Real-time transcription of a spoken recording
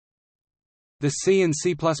The C and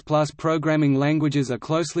C++ programming languages are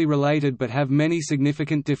closely related but have many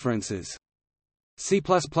significant differences. C++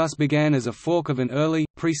 began as a fork of an early,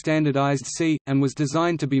 pre-standardized C, and was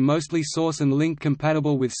designed to be mostly source and link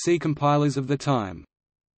compatible with C compilers of the time.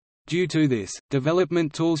 Due to this,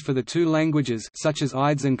 development tools for the two languages such as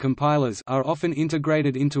IDEs and compilers are often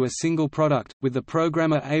integrated into a single product, with the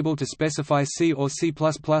programmer able to specify C or C++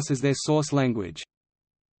 as their source language.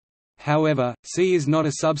 However, C is not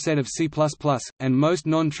a subset of C++, and most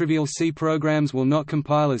non-trivial C programs will not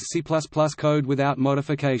compile as C++ code without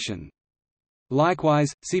modification.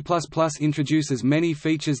 Likewise, C++ introduces many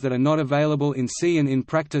features that are not available in C, and in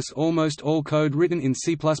practice almost all code written in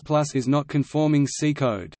C++ is not conforming C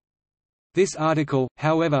code. This article,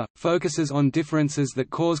 however, focuses on differences that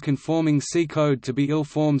cause conforming C code to be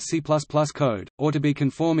ill-formed C++ code, or to be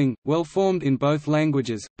conforming, well-formed in both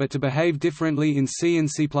languages, but to behave differently in C and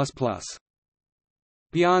C++.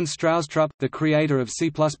 Bjarne Stroustrup, the creator of C++,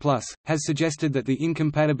 has suggested that the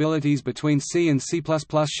incompatibilities between C and C++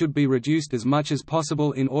 should be reduced as much as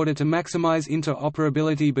possible in order to maximize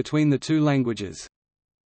interoperability between the two languages.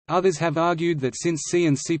 Others have argued that since C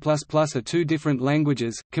and C++ are two different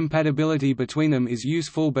languages, compatibility between them is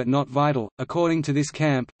useful but not vital. According to this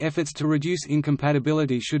camp, efforts to reduce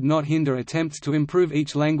incompatibility should not hinder attempts to improve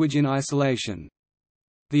each language in isolation.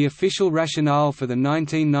 The official rationale for the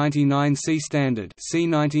 1999 C standard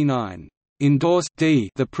C99 endorsed the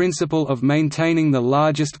principle of maintaining the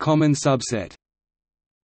largest common subset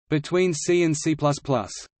between C and C++,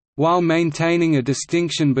 while maintaining a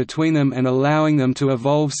distinction between them and allowing them to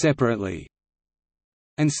evolve separately,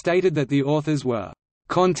 and stated that the authors were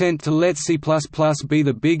content to let C++ be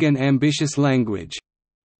the big and ambitious language.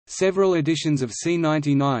 Several editions of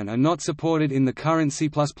C99 are not supported in the current C++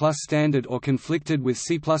 standard or conflicted with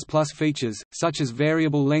C++ features, such as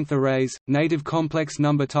variable length arrays, native complex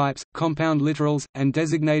number types, compound literals, and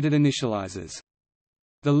designated initializers.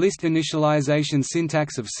 The list initialization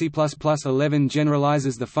syntax of C++11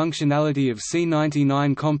 generalizes the functionality of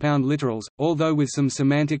C99 compound literals, although with some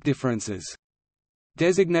semantic differences.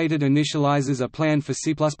 Designated initializers are planned for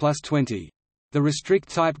C++20. The restrict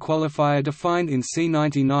type qualifier defined in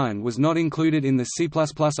C99 was not included in the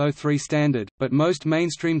C++03 standard, but most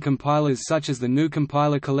mainstream compilers such as the GNU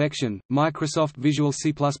Compiler Collection, Microsoft Visual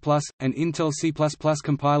C++, and Intel C++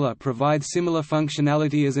 compiler provide similar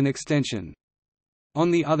functionality as an extension. On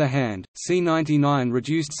the other hand, C99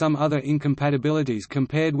 reduced some other incompatibilities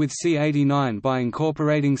compared with C89 by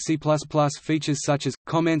incorporating C++ features such as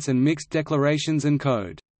comments and mixed declarations and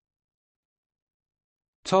code.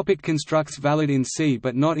 Constructs valid in C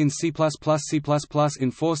but not in C++. C++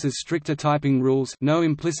 enforces stricter typing rules, no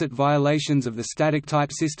implicit violations of the static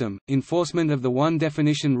type system, enforcement of the one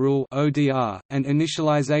definition rule (ODR), and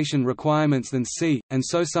initialization requirements than C, and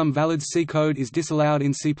so some valid C code is disallowed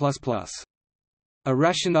in C++. A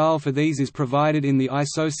rationale for these is provided in the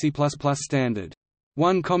ISO C++ standard.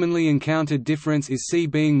 One commonly encountered difference is C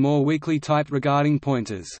being more weakly typed regarding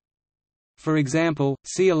pointers. For example,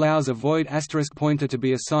 C allows a void asterisk pointer to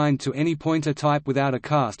be assigned to any pointer type without a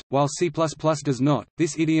cast, while C++ does not.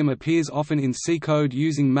 This idiom appears often in C code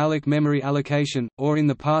using malloc memory allocation, or in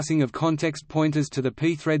the passing of context pointers to the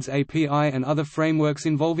pthreads API and other frameworks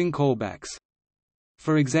involving callbacks.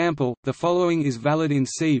 For example, the following is valid in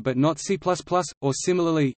C but not C++, or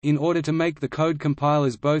similarly, in order to make the code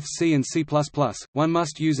compilers both C and C++, one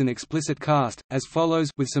must use an explicit cast, as follows,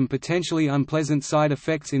 with some potentially unpleasant side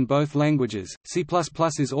effects in both languages. C++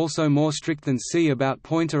 is also more strict than C about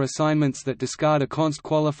pointer assignments that discard a const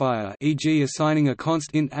qualifier, e.g. assigning a const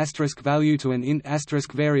int asterisk value to an int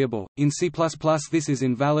asterisk variable. In C++ this is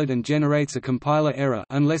invalid and generates a compiler error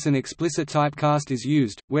unless an explicit typecast is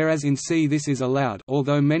used, whereas in C this is allowed.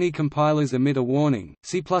 Although many compilers emit a warning,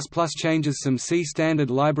 C++ changes some C standard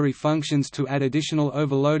library functions to add additional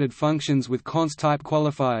overloaded functions with const type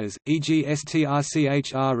qualifiers, e.g.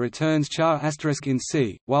 strchr returns char asterisk in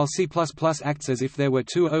C, while C++ acts as if there were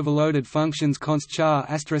two overloaded functions const char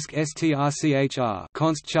asterisk strchr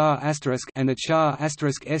const char asterisk and a char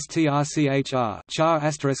asterisk strchr char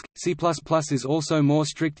asterisk. C++ is also more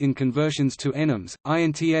strict in conversions to enums.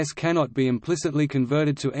 Ints cannot be implicitly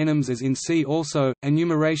converted to enums as in C. Also,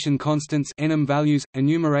 enumeration constants enum values,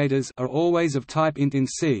 enumerators are always of type int in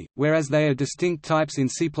C, whereas they are distinct types in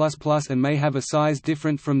C++ and may have a size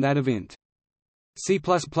different from that of int.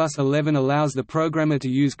 C++11 allows the programmer to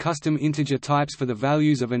use custom integer types for the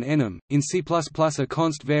values of an enum. In C++, a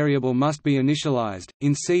const variable must be initialized.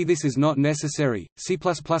 In C, this is not necessary. C++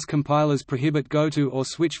 compilers prohibit goto or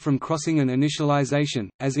switch from crossing an initialization,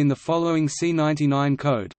 as in the following C99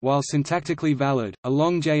 code. While syntactically valid, a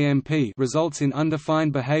long JMP results in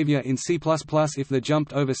undefined behavior in C++ if the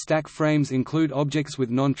jumped over stack frames include objects with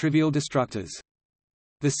non-trivial destructors.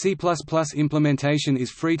 The C++ implementation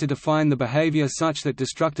is free to define the behavior such that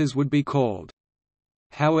destructors would be called.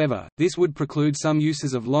 However, this would preclude some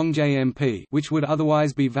uses of long JMP which would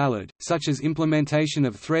otherwise be valid, such as implementation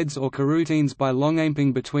of threads or coroutines by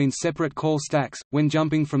longamping between separate call stacks. When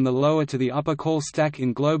jumping from the lower to the upper call stack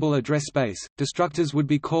in global address space, destructors would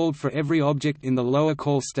be called for every object in the lower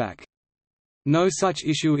call stack. No such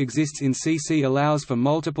issue exists in C. C allows for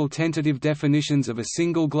multiple tentative definitions of a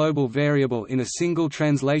single global variable in a single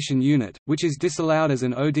translation unit, which is disallowed as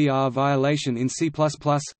an ODR violation in C++.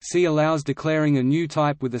 C allows declaring a new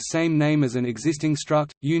type with the same name as an existing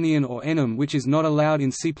struct, union or enum, which is not allowed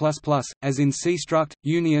in C++, as in C. Struct,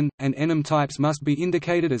 union, and enum types must be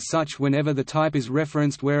indicated as such whenever the type is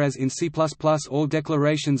referenced, whereas in C++ all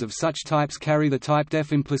declarations of such types carry the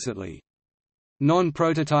typedef implicitly.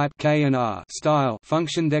 Non-prototype style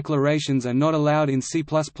function declarations are not allowed in C++,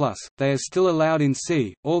 they are still allowed in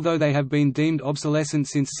C, although they have been deemed obsolescent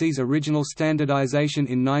since C's original standardization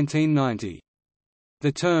in 1990.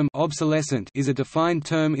 The term obsolescent is a defined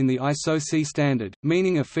term in the ISO C standard,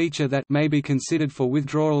 meaning a feature that may be considered for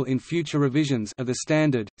withdrawal in future revisions of the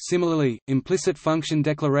standard. Similarly, implicit function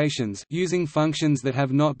declarations using functions that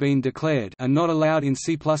have not been declared are not allowed in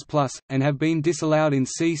C++ and have been disallowed in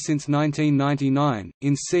C since 1999.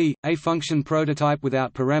 In C, a function prototype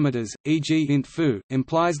without parameters, e.g. int foo,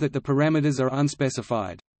 implies that the parameters are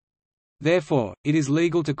unspecified. Therefore, it is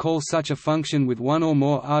legal to call such a function with one or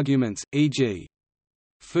more arguments, e.g.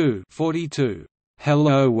 foo 42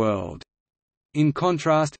 hello world. In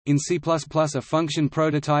contrast, in C++ a function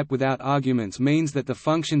prototype without arguments means that the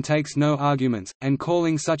function takes no arguments, and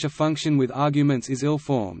calling such a function with arguments is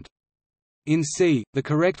ill-formed. In C, the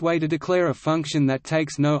correct way to declare a function that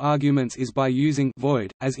takes no arguments is by using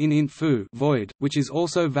void, as in int foo void, which is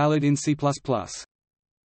also valid in C++.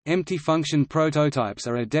 Empty function prototypes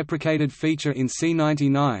are a deprecated feature in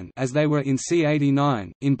C99 as they were in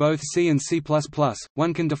C89. In both C and C++,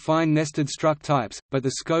 one can define nested struct types, but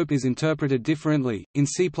the scope is interpreted differently. In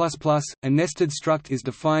C++, a nested struct is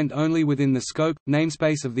defined only within the scope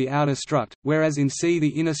namespace of the outer struct, whereas in C the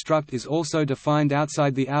inner struct is also defined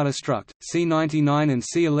outside the outer struct. C99 and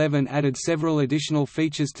C11 added several additional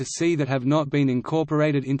features to C that have not been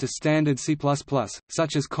incorporated into standard C++,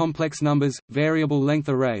 such as complex numbers, variable length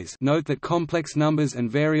arrays. Note that complex numbers and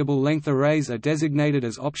variable length arrays are designated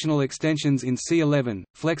as optional extensions in C11,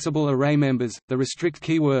 flexible array members, the restrict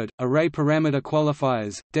keyword, array parameter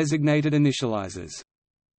qualifiers, designated initializers.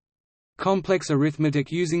 Complex arithmetic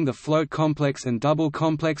using the float complex and double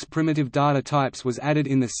complex primitive data types was added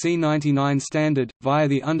in the C99 standard, via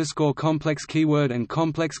the _complex keyword and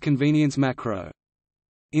complex convenience macro.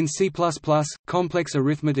 In C++, complex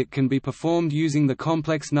arithmetic can be performed using the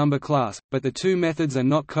complex number class, but the two methods are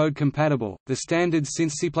not code compatible. The standards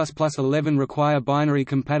since C++11 require binary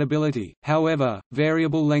compatibility, however,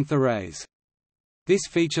 variable length arrays. This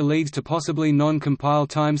feature leads to possibly non-compile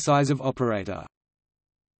time size of operator.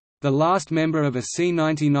 The last member of a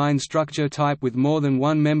C99 structure type with more than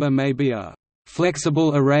one member may be a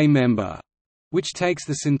flexible array member, which takes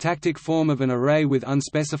the syntactic form of an array with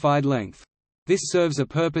unspecified length. This serves a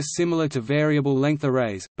purpose similar to variable length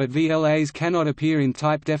arrays, but VLAs cannot appear in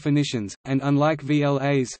type definitions, and unlike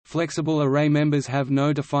VLAs, flexible array members have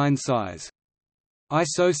no defined size.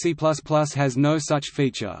 ISO C++ has no such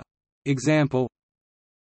feature. Example: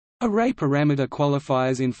 array parameter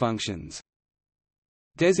qualifiers in functions.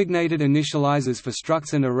 Designated initializers for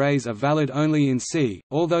structs and arrays are valid only in C,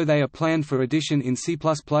 although they are planned for addition in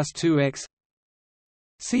C++2x.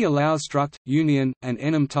 C allows struct, union, and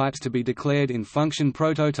enum types to be declared in function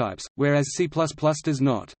prototypes, whereas C++ does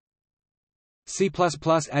not. C++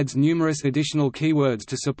 adds numerous additional keywords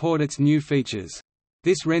to support its new features.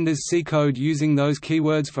 This renders C code using those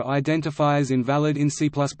keywords for identifiers invalid in C++.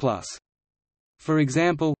 For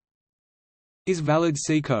example, is valid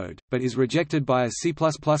C code, but is rejected by a C++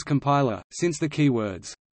 compiler, since the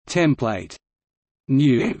keywords template,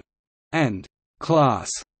 new, and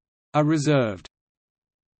class are reserved.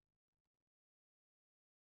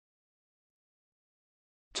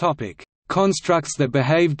 Constructs that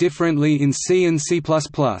behave differently in C and C++.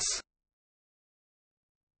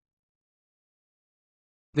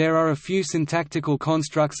 There are a few syntactical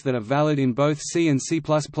constructs that are valid in both C and C++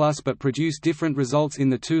 but produce different results in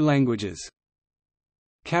the two languages.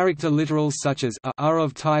 Character literals such as a are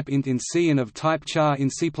of type int in C and of type char in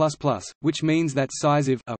C++, which means that size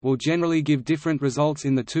of a will generally give different results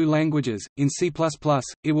in the two languages. In C++,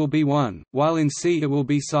 it will be 1, while in C it will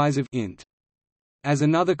be size of int. As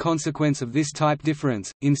another consequence of this type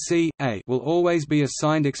difference, in C, a will always be a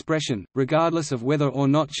signed expression, regardless of whether or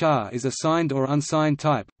not char is a signed or unsigned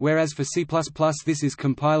type, whereas for C++ this is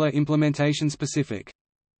compiler implementation specific.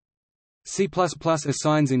 C++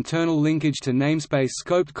 assigns internal linkage to namespace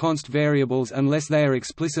scoped const variables unless they are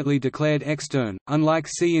explicitly declared extern, unlike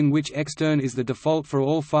C in which extern is the default for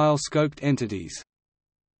all file scoped entities.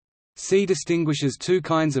 C distinguishes two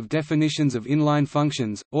kinds of definitions of inline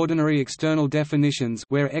functions: ordinary external definitions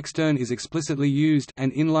where extern is explicitly used,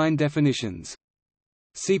 and inline definitions.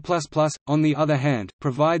 C++, on the other hand,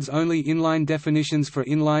 provides only inline definitions for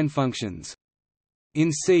inline functions. In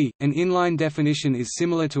C, an inline definition is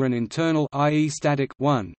similar to an internal, i.e. static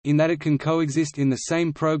one, in that it can coexist in the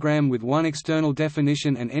same program with one external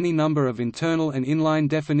definition and any number of internal and inline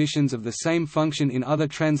definitions of the same function in other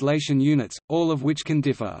translation units, all of which can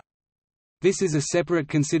differ. This is a separate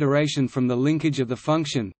consideration from the linkage of the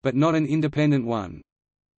function, but not an independent one.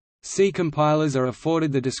 C compilers are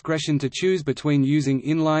afforded the discretion to choose between using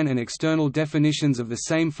inline and external definitions of the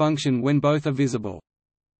same function when both are visible.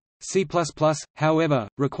 C++, however,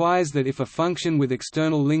 requires that if a function with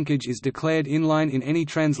external linkage is declared inline in any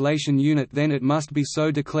translation unit, then it must be so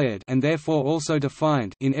declared and therefore also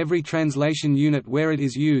defined in every translation unit where it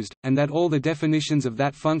is used, and that all the definitions of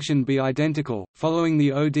that function be identical, following the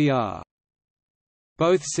ODR.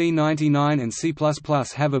 Both C99 and C++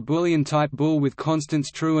 have a Boolean type bool with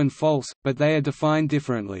constants true and false, but they are defined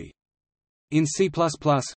differently. In C++,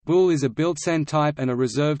 bool is a built-in type and a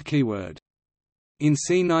reserved keyword. In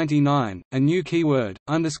C99, a new keyword,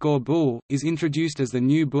 _bool, is introduced as the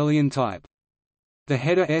new Boolean type. The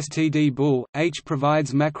header std bool, h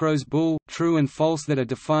provides macros bool, true and false that are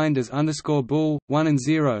defined as _bool, 1 and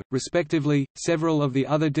 0, respectively. Several of the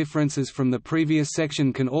other differences from the previous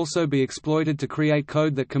section can also be exploited to create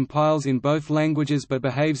code that compiles in both languages but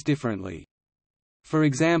behaves differently. For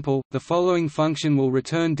example, the following function will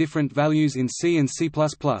return different values in C and C++.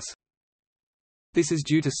 This is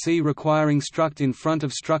due to C requiring struct in front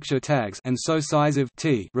of structure tags, and so size of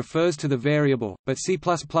t refers to the variable, but C++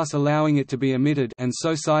 allowing it to be omitted, and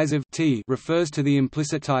so size of t refers to the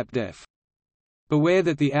implicit type def. Beware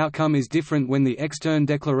that the outcome is different when the extern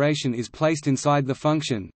declaration is placed inside the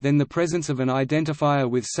function, then the presence of an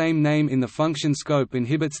identifier with same name in the function scope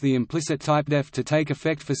inhibits the implicit type def to take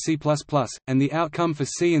effect for C++, and the outcome for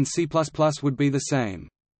C and C++ would be the same.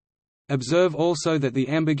 Observe also that the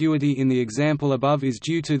ambiguity in the example above is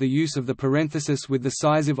due to the use of the parenthesis with the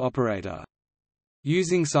size of operator.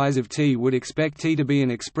 Using size of t would expect t to be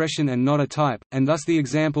an expression and not a type, and thus the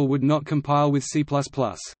example would not compile with C++.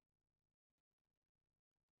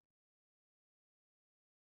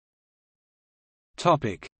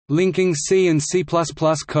 Linking C and C++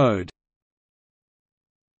 code.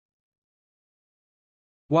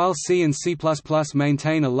 While C and C++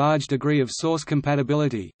 maintain a large degree of source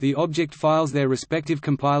compatibility, the object files their respective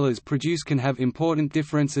compilers produce can have important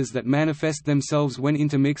differences that manifest themselves when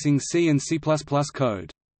intermixing C and C++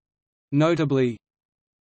 code. Notably,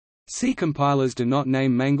 C compilers do not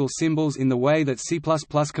name mangle symbols in the way that C++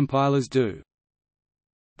 compilers do.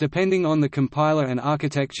 Depending on the compiler and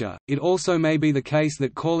architecture, it also may be the case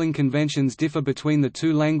that calling conventions differ between the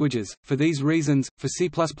two languages. For these reasons, for C++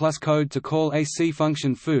 code to call a C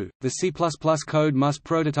function foo, the C++ code must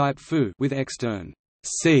prototype foo with extern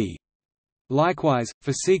C. Likewise,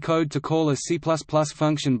 for C code to call a C++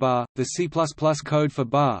 function bar, the C++ code for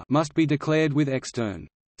bar must be declared with extern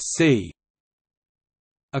C.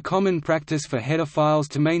 A common practice for header files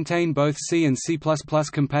to maintain both C and C++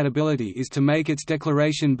 compatibility is to make its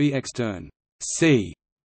declaration be extern C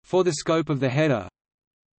for the scope of the header.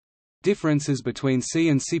 Differences between C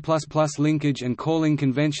and C++ linkage and calling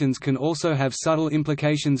conventions can also have subtle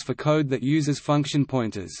implications for code that uses function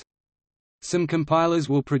pointers. Some compilers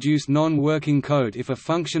will produce non-working code if a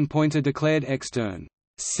function pointer declared extern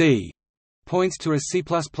C points to a C++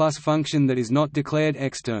 function that is not declared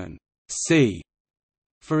extern C.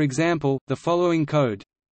 For example, the following code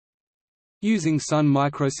using Sun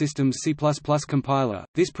Microsystems C++ compiler,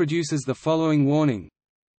 this produces the following warning.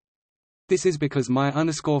 This is because my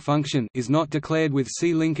function is not declared with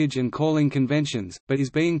C linkage and calling conventions, but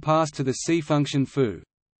is being passed to the C function foo.